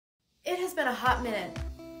has been a hot minute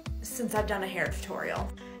since I've done a hair tutorial.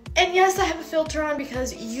 And yes, I have a filter on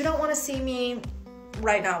because you don't want to see me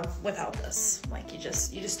right now without this. Like, you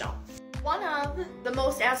just don't. One of the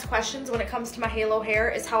most asked questions when it comes to my halo hair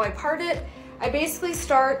is how I part it. I basically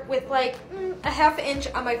start with like a ½ inch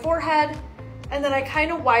on my forehead, and then I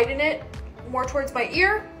kind of widen it more towards my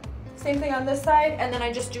ear. Same thing on this side, and then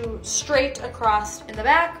I just do straight across in the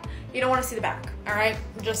back. You don't want to see the back, all right?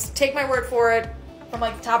 Just take my word for it. From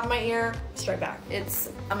like the top of my ear, straight back.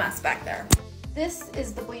 It's a mess back there. This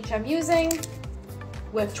is the bleach I'm using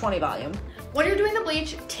with 20 volume. When you're doing the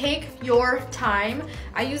bleach, take your time.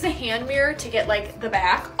 I use a hand mirror to get like the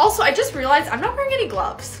back. Also, I just realized I'm not wearing any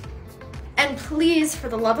gloves. And please, for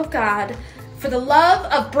the love of God, for the love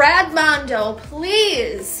of Brad Mondo,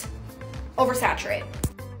 please oversaturate.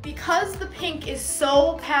 Because the pink is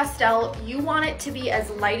so pastel, you want it to be as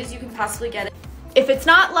light as you can possibly get it. If it's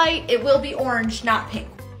not light, it will be orange, not pink.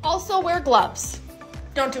 Also, wear gloves.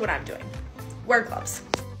 Don't do what I'm doing. Wear gloves.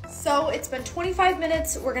 So it's been 25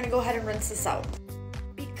 minutes. We're gonna go ahead and rinse this out.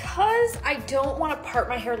 Because I don't wanna part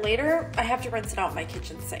my hair later, I have to rinse it out in my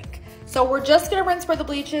kitchen sink. So we're just gonna rinse where the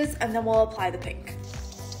bleach is, and then we'll apply the pink.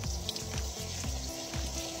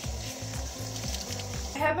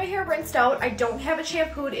 I have my hair rinsed out. I don't have it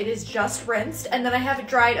shampooed, it is just rinsed, and then I have it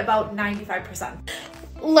dried about 95%.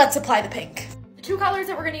 Let's apply the pink. The two colors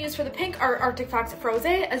that we're gonna use for the pink are Arctic Fox Froze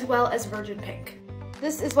as well as Virgin Pink.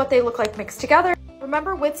 This is what they look like mixed together.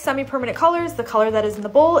 Remember, with semi-permanent colors, the color that is in the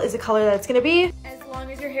bowl is the color that it's gonna be, as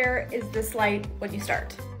long as your hair is this light when you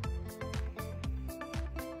start.